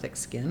don't have a thick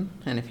skin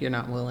and if you're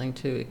not willing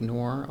to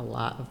ignore a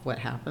lot of what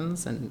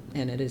happens, and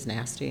it is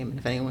nasty. I mean,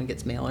 if anyone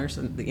gets mailers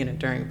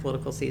during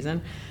political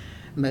season,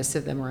 most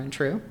of them are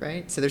untrue,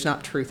 right? So there's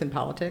not truth in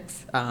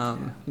politics.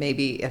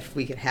 Maybe if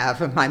we could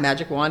have my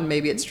magic wand,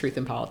 maybe it's truth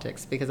in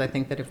politics, because I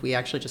think that if we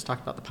actually just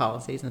talked about the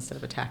policies instead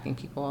of attacking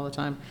people all the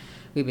time,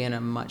 we'd be in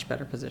a much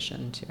better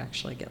position to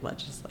actually get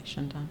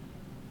legislation done.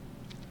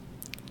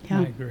 Yeah,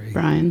 I agree.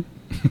 Brian.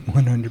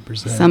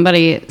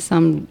 100%.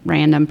 Some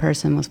random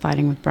person was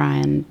fighting with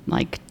Brian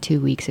like 2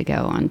 weeks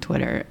ago on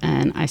Twitter,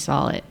 and I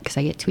saw it because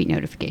I get tweet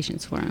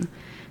notifications for him.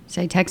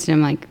 So I texted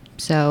him like,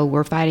 so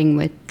we're fighting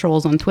with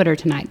trolls on Twitter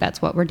tonight.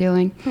 That's what we're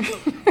doing.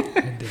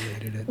 I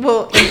deleted it.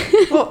 Well,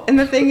 and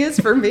the thing is,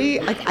 for me,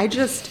 like I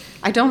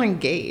don't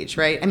engage,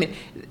 right? I mean,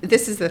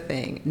 this is the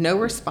thing. No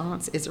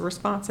response is a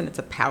response, and it's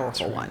a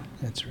powerful one.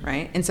 That's right.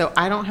 Right? And so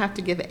I don't have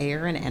to give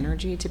air and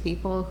energy to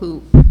people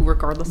who,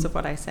 regardless of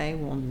what I say,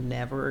 will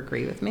never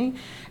agree with me.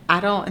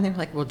 And they're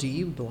like, well, do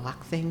you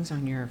block things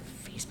on your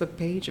Facebook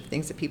page of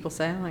things that people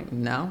say? I'm like,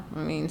 no. I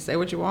mean, say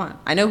what you want.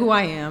 I know who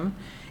I am.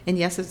 And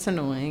yes, it's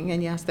annoying.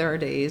 And yes, there are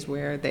days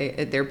where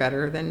they're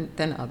better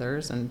than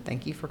others. And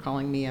thank you for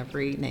calling me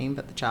every name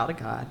but the child of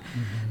God.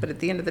 Mm-hmm. But at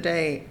the end of the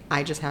day,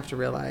 I just have to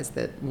realize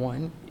that,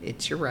 one,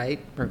 it's your right,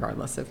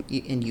 regardless of,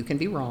 and you can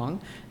be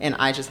wrong. And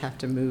I just have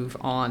to move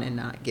on and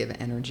not give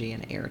energy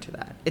and air to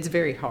that. It's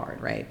very hard,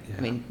 right? Yeah.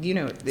 I mean,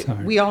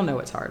 we all know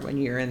it's hard when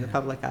you're in the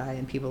public eye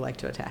and people like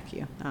to attack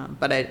you.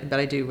 But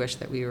I do wish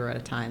that we were at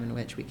a time in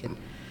which we could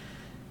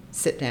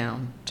sit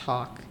down,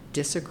 talk,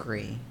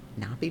 disagree,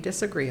 not be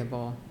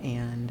disagreeable,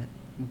 and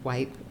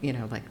wipe,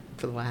 like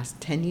for the last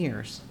 10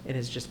 years, it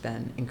has just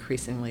been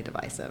increasingly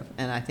divisive.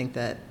 And I think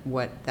that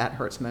what that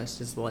hurts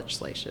most is the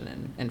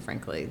legislation and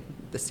frankly,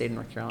 the state of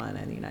North Carolina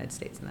and the United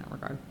States in that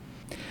regard.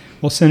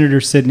 Well, Senator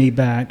Sidney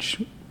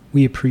Batch,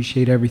 we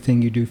appreciate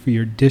everything you do for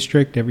your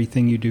district,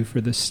 everything you do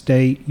for the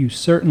state. You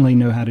certainly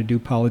know how to do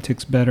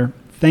politics better.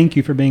 Thank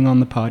you for being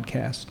on the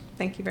podcast.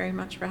 Thank you very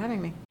much for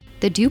having me.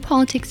 The Do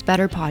Politics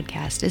Better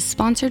podcast is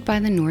sponsored by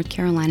the North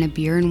Carolina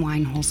Beer and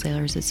Wine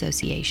Wholesalers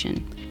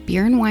Association.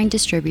 Beer and wine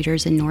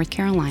distributors in North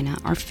Carolina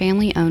are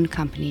family-owned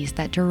companies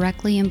that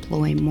directly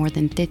employ more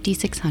than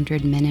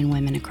 5,600 men and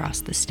women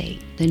across the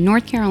state. The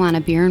North Carolina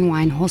Beer and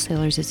Wine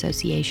Wholesalers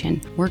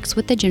Association works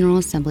with the General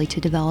Assembly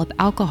to develop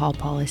alcohol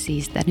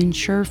policies that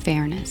ensure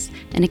fairness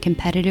in a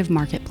competitive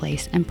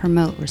marketplace and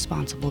promote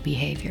responsible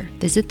behavior.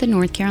 Visit the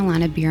North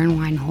Carolina Beer and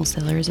Wine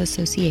Wholesalers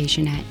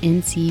Association at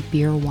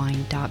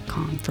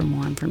ncbeerwine.com for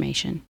more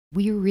information.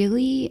 We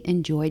really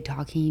enjoyed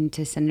talking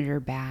to Senator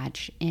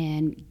Batch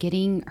and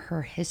getting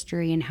her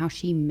history and how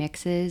she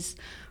mixes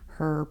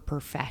her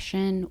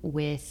profession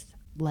with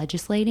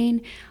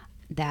legislating.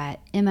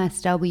 That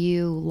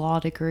MSW law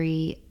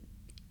degree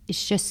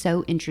is just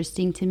so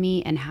interesting to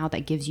me, and how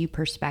that gives you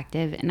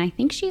perspective. And I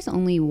think she's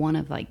only one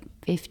of like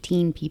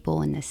 15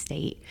 people in the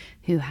state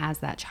who has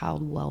that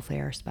child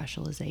welfare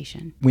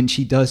specialization. When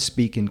she does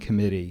speak in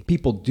committee,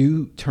 people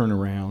do turn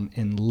around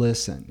and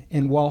listen.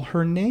 And while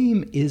her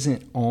name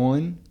isn't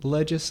on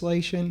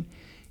legislation,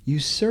 you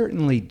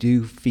certainly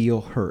do feel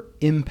her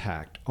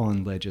impact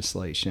on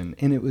legislation.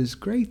 And it was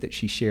great that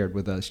she shared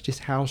with us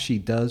just how she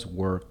does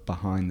work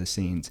behind the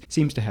scenes.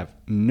 Seems to have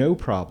no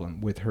problem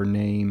with her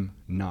name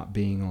not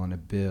being on a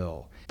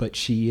bill. But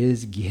she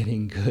is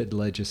getting good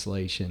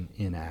legislation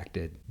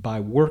enacted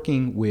by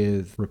working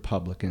with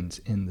Republicans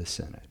in the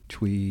Senate.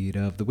 Tweet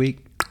of the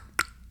week.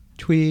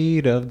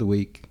 Tweet of the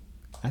week.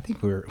 I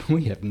think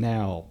we have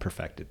now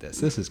perfected this.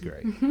 This is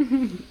great.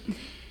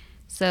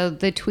 So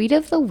the tweet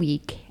of the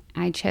week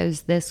I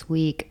chose this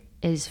week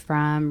is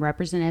from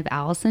Representative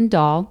Allison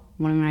Dahl,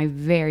 one of my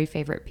very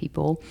favorite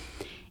people.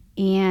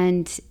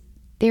 And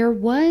there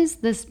was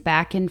this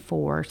back and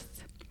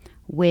forth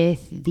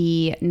with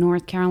the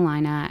North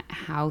Carolina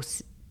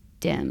House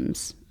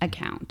Dems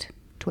account,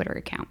 Twitter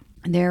account.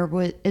 There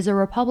is a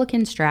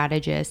Republican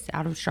strategist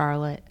out of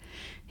Charlotte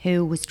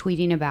who was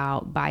tweeting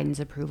about Biden's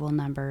approval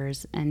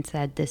numbers and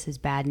said this is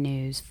bad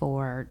news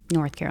for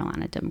North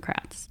Carolina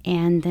Democrats.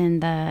 And then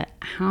the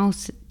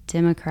House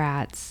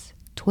Democrats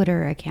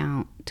Twitter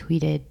account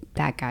tweeted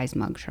that guy's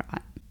mugshot.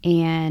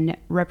 And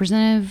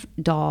Representative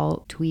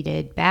Dahl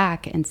tweeted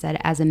back and said,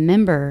 as a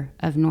member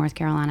of North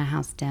Carolina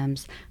House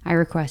Dems, I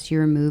request you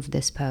remove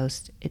this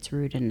post. It's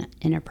rude and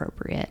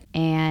inappropriate.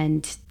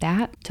 And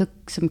that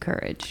took some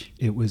courage.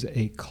 It was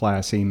a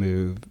classy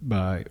move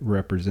by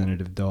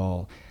Representative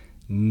Dahl.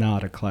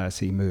 not a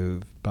classy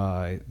move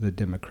by the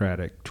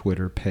Democratic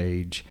Twitter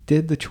page.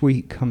 Did the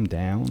tweet come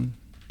down?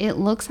 It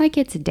looks like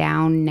it's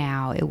down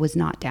now. It was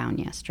not down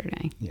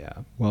yesterday. Yeah,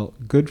 well,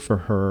 good for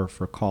her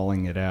for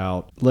calling it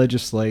out.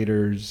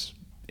 Legislators,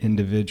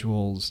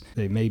 individuals,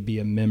 they may be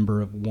a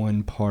member of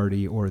one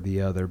party or the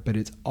other, but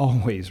it's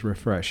always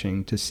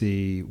refreshing to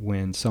see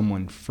when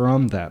someone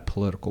from that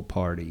political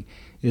party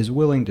is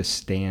willing to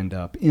stand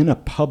up in a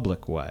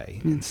public way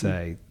and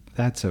say,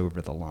 that's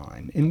over the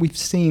line. And we've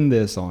seen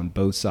this on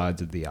both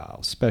sides of the aisle,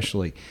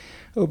 especially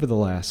over the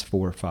last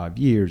 4 or 5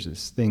 years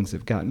as things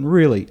have gotten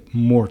really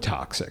more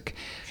toxic.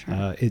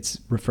 Sure. It's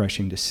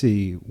refreshing to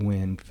see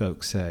when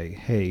folks say,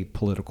 hey,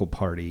 political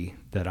party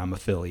that I'm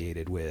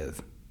affiliated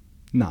with,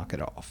 knock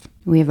it off.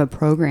 We have a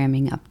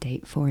programming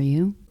update for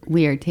you.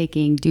 We are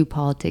taking Do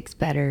Politics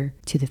Better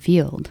to the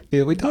field.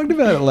 Yeah, we talked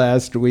about it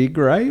last week,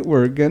 right?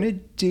 We're going to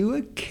do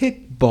a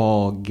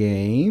kickball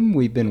game.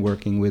 We've been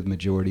working with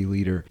Majority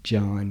Leader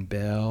John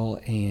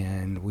Bell,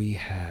 and we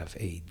have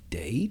a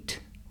date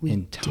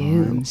and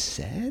time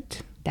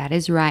set. That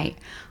is right.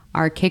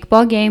 Our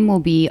kickball game will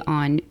be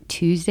on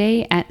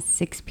Tuesday at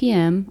 6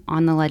 p.m.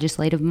 on the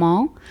Legislative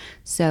Mall.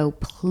 So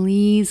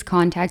please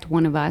contact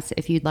one of us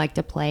if you'd like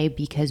to play,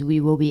 because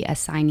we will be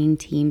assigning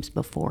teams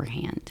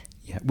beforehand.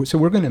 Yeah, so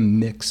we're going to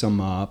mix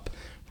them up,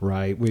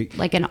 right?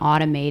 Like an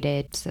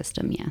automated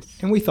system, yes.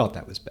 And we thought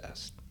that was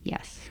best.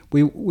 Yes.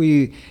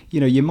 We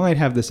you might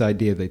have this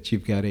idea that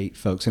you've got 8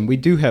 folks, and we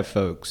do have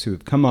folks who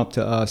have come up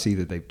to us,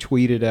 either they've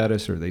tweeted at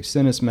us or they've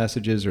sent us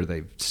messages or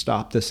they've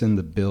stopped us in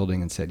the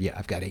building and said, yeah,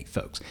 I've got 8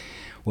 folks.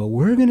 Well,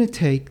 we're going to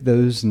take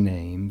those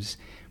names,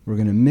 we're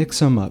going to mix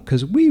them up,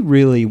 because we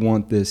really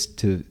want this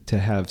to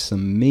have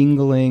some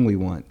mingling. We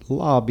want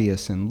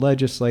lobbyists and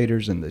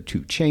legislators and the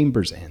 2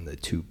 chambers and the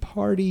 2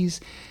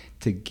 parties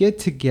to get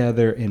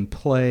together and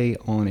play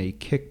on a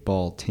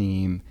kickball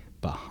team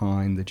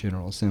behind the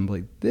General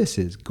Assembly. This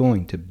is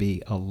going to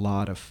be a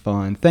lot of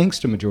fun. Thanks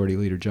to Majority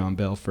Leader John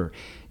Bell for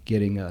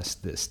getting us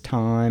this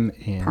time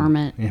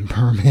and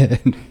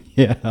permit.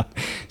 Yeah.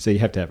 So you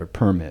have to have a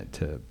permit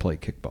to play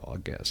kickball,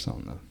 I guess,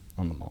 on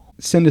the mall.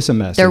 Send us a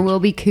message. There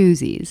will be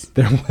koozies.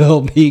 There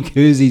will be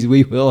koozies.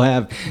 We will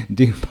have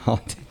Do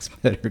Politics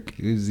Better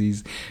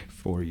koozies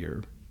for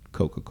your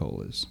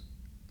Coca-Colas.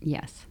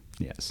 Yes.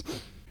 Yes.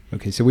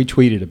 Okay, so we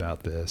tweeted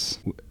about this.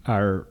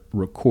 Our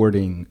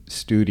recording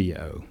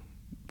studio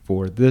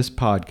for this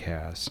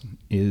podcast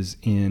is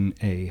in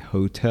a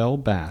hotel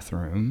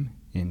bathroom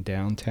in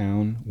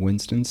downtown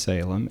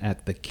Winston-Salem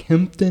at the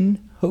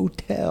Kempton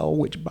Hotel,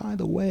 which, by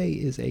the way,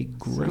 is a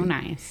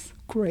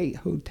great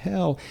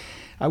hotel.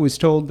 I was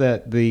told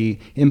that the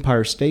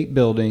Empire State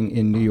Building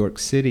in New York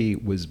City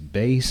was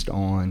based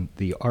on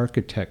the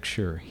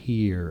architecture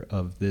here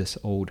of this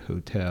old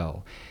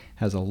hotel.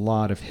 Has a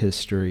lot of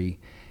history,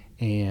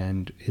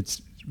 and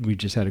we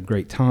just had a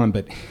great time.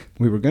 But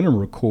we were going to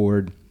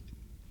record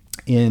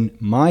in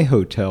my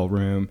hotel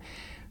room,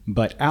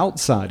 but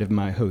outside of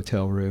my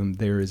hotel room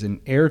there is an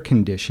air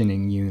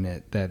conditioning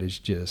unit that is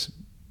just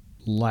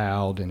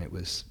loud, and it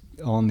was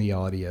on the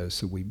audio,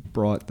 so we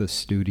brought the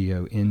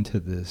studio into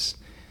this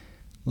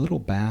little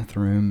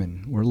bathroom,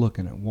 and we're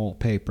looking at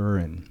wallpaper.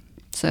 And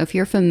so if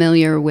you're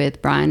familiar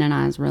with Brian and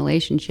I's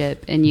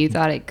relationship and you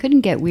thought it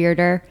couldn't get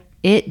weirder,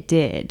 it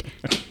did.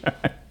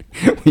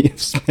 We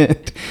have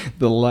spent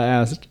the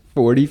last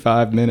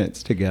 45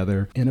 minutes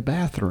together in a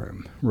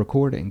bathroom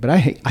recording. But I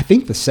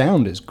think the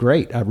sound is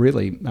great. I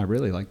really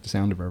like the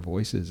sound of our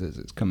voices as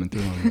it's coming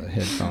through on the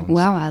headphones.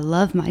 Wow, I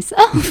love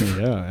myself.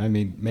 Yeah, I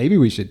mean, maybe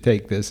we should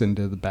take this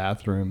into the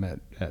bathroom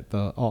at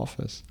the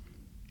office.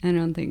 I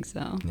don't think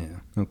so.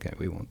 Yeah, okay,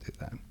 we won't do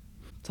that.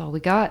 That's all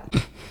we got.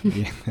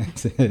 Yeah,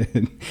 that's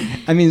it.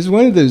 I mean, it's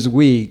one of those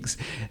weeks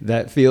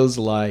that feels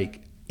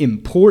like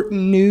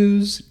important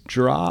news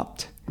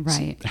dropped.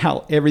 Right.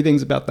 How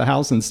everything's about the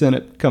House and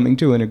Senate coming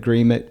to an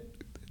agreement,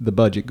 the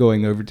budget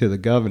going over to the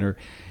governor.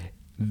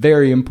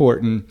 Very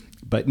important,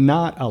 but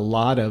not a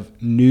lot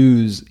of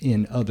news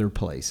in other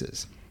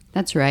places.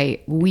 That's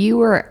right. We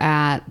were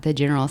at the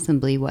General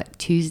Assembly,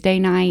 Tuesday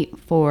night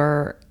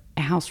for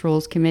a House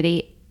Rules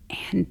Committee,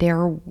 and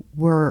there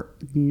were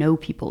no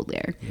people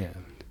there. Yeah.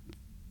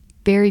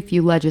 Very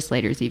few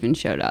legislators even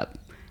showed up.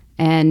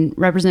 And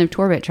Representative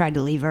Torbett tried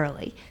to leave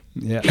early.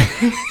 Yeah,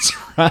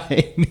 that's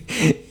right.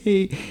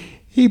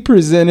 He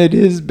presented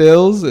his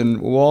bills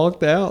and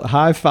walked out,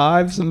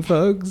 high-fived some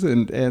folks,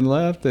 and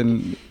left.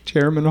 And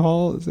Chairman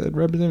Hall said,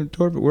 Representative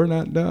Torbett, we're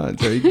not done.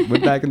 So he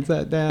went back and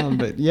sat down.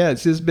 But, yeah,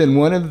 it's just been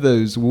one of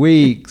those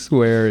weeks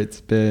where it's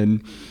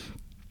been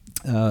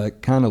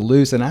kind of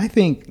loose. And I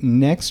think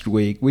next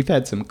week, we've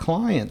had some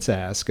clients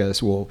ask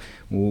us, well,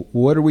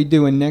 what are we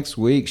doing next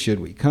week?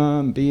 Should we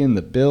come, be in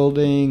the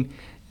building?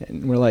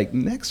 And we're like,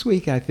 next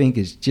week, I think,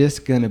 is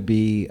just going to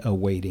be a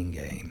waiting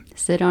game.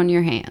 Sit on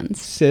your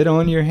hands. Sit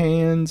on your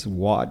hands,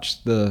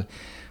 watch the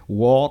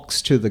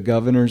walks to the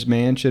governor's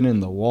mansion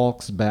and the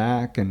walks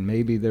back, and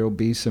maybe there'll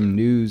be some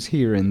news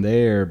here and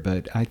there.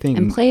 But I think...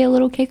 And play a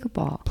little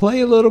kickball.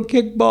 Play a little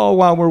kickball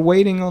while we're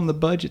waiting on the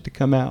budget to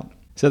come out.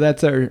 So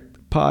that's our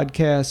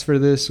podcast for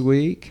this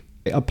week.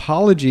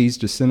 Apologies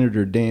to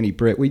Senator Danny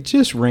Britt. We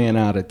just ran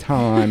out of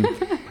time.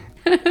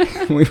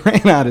 We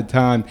ran out of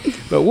time,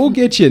 but we'll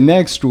get you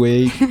next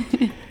week.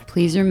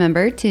 Please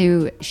remember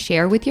to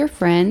share with your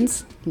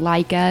friends,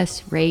 like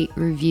us, rate,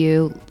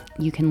 review.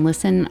 You can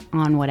listen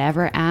on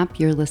whatever app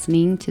you're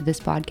listening to this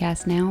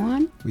podcast now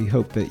on. We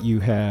hope that you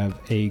have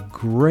a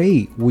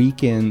great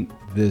weekend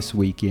this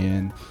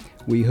weekend.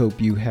 We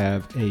hope you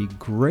have a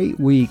great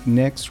week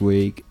next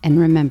week. And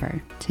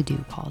remember to do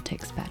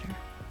politics better.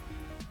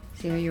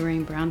 See how you're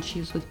wearing brown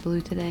shoes with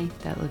blue today?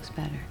 That looks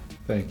better.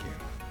 Thank you.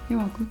 You're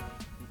welcome.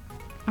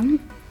 I'm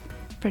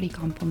a pretty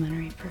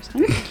complimentary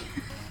person.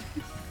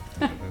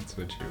 That's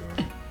what you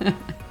are.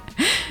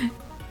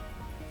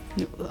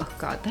 Oh,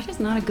 God, that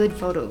is not a good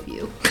photo of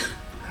you.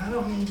 I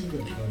don't mean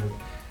to.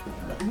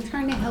 I'm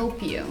trying to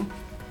help you.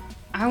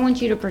 I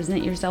want you to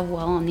present yourself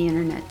well on the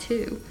internet,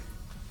 too.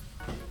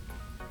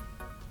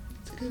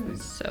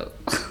 So,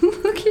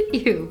 look at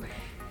you.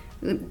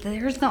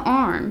 There's the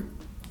arm.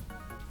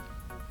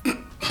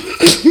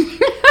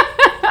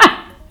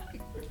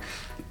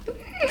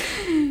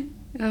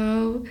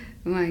 Oh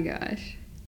my gosh.